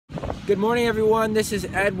Good morning, everyone. This is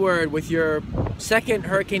Edward with your second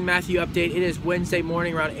Hurricane Matthew update. It is Wednesday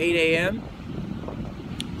morning around 8 a.m.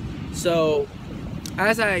 So,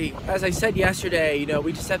 as I said yesterday,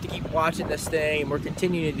 we just have to keep watching this thing, and we're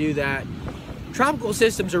continuing to do that. Tropical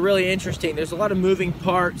systems are really interesting. There's a lot of moving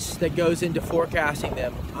parts that goes into forecasting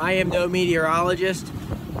them. I am no meteorologist,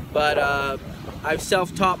 but I've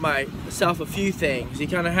self-taught myself a few things. You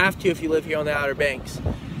kind of have to if you live here on the Outer Banks.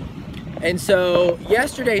 And so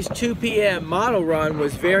yesterday's 2 p.m. model run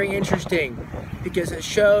was very interesting because it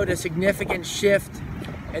showed a significant shift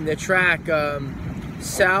in the track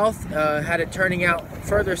south, had it turning out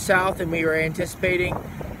further south than we were anticipating,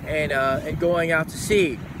 and going out to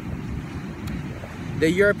sea.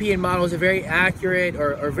 The European model is a very accurate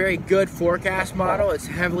or very good forecast model. It's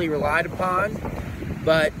heavily relied upon,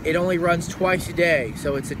 but it only runs twice a day.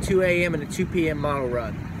 So it's a 2 a.m. and a 2 p.m. model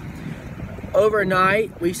run.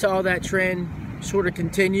 Overnight, we saw that trend sort of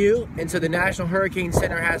continue, and so the National Hurricane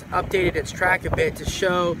Center has updated its track a bit to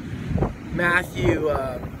show Matthew,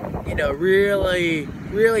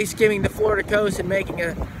 really skimming the Florida coast and making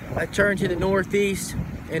a turn to the northeast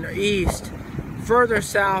and east, further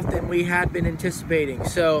south than we had been anticipating.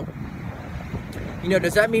 So,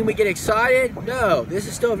 does that mean we get excited? No, this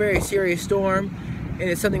is still a very serious storm, and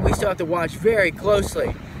it's something we still have to watch very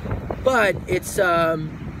closely. But it's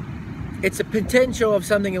a potential of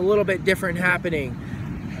something a little bit different happening.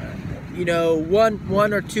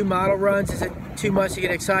 One or two model runs isn't too much to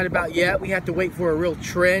get excited about yet. We have to wait for a real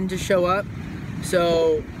trend to show up.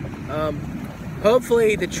 So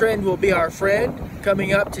hopefully the trend will be our friend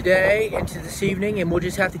coming up today into this evening, and we'll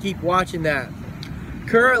just have to keep watching that.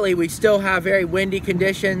 Currently, we still have very windy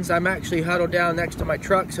conditions. I'm actually huddled down next to my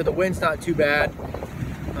truck, so the wind's not too bad.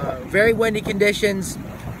 Very windy conditions,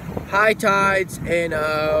 high tides, and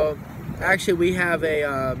actually, we have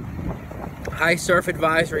a high surf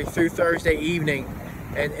advisory through Thursday evening,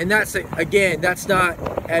 and that's, again, that's not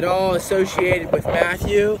at all associated with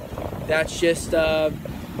Matthew. That's just a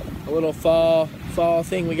little fall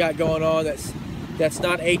thing we got going on. That's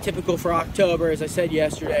not atypical for October, as I said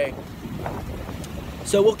yesterday.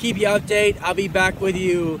 So we'll keep you updated. I'll be back with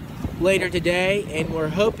you later today, and we're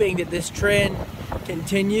hoping that this trend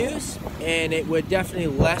continues, and it would definitely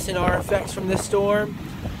lessen our effects from this storm.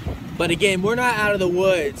 But again, we're not out of the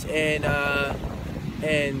woods, and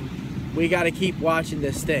we got to keep watching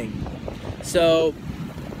this thing. So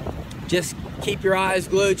just keep your eyes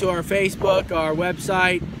glued to our Facebook, our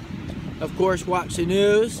website. Of course, watch the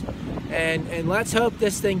news, and let's hope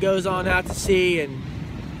this thing goes on out to sea. And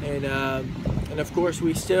of course,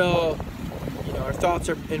 we still, our thoughts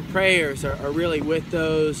and prayers are really with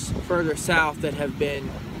those further south that have been,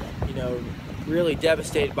 really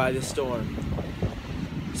devastated by this storm.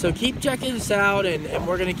 So keep checking us out, and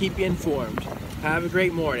we're going to keep you informed. Have a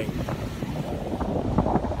great morning.